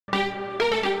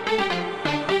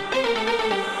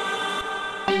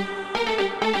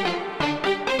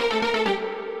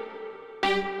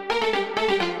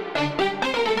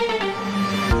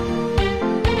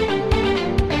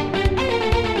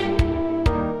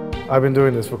I've been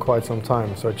doing this for quite some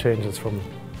time, so it changes from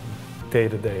day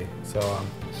to day. So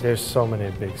there's so many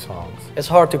big songs. It's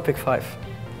hard to pick 5.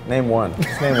 Name one.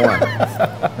 Just name one.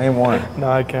 Name one.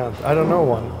 No, I can't. I don't know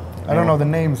one. I don't know the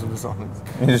names of the songs.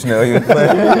 You just know you play.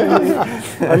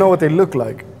 I know what they look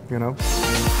like, you know.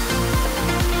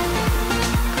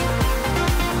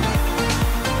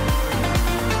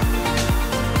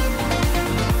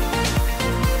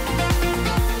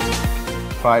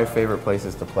 5 favorite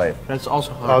places to play. That's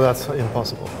also hard. Oh, that's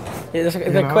impossible. Yeah,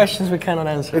 there are questions we cannot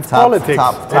answer. It's politics.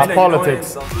 It's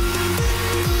politics.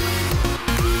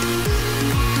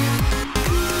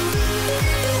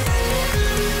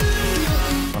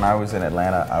 When I was in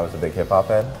Atlanta, I was a big hip hop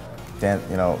head.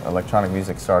 You know, electronic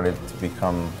music started to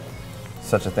become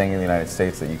such a thing in the United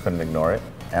States that you couldn't ignore it.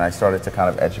 And I started to kind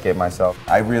of educate myself.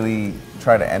 I really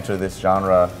try to enter this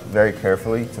genre very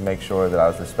carefully to make sure that I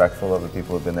was respectful of the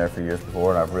people who've been there for years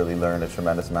before, and I've really learned a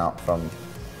tremendous amount from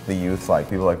the youth, like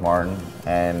people like Martin,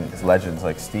 and legends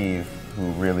like Steve,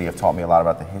 who really have taught me a lot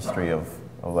about the history of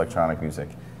electronic music.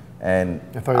 And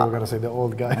I thought you were going to say the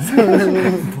old guys.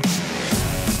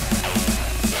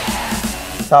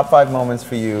 Top 5 moments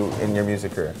for you in your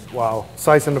music career. Wow.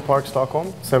 Size in the Park,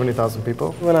 Stockholm, 70,000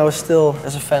 people. When I was still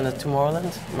as a fan at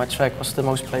Tomorrowland, my track was the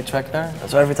most played track there.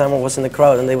 So every time I was in the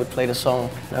crowd and they would play the song,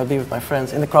 I would be with my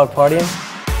friends in the crowd partying.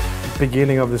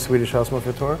 Beginning of the Swedish House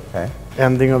Mafia tour. Okay.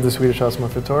 Ending of the Swedish House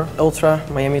Mafia tour. Ultra,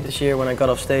 Miami this year when I got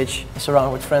off stage,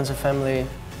 surrounded with friends and family.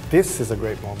 This is a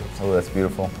great moment. Oh, that's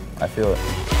beautiful. I feel it.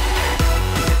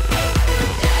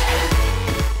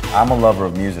 I'm a lover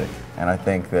of music, and I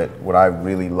think that what I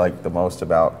really like the most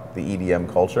about the EDM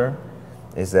culture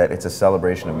is that it's a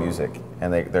celebration of music,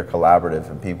 and they're collaborative,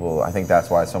 and people, I think that's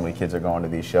why so many kids are going to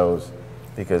these shows,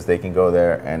 because they can go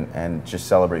there and just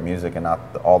celebrate music and not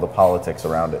all the politics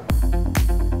around it.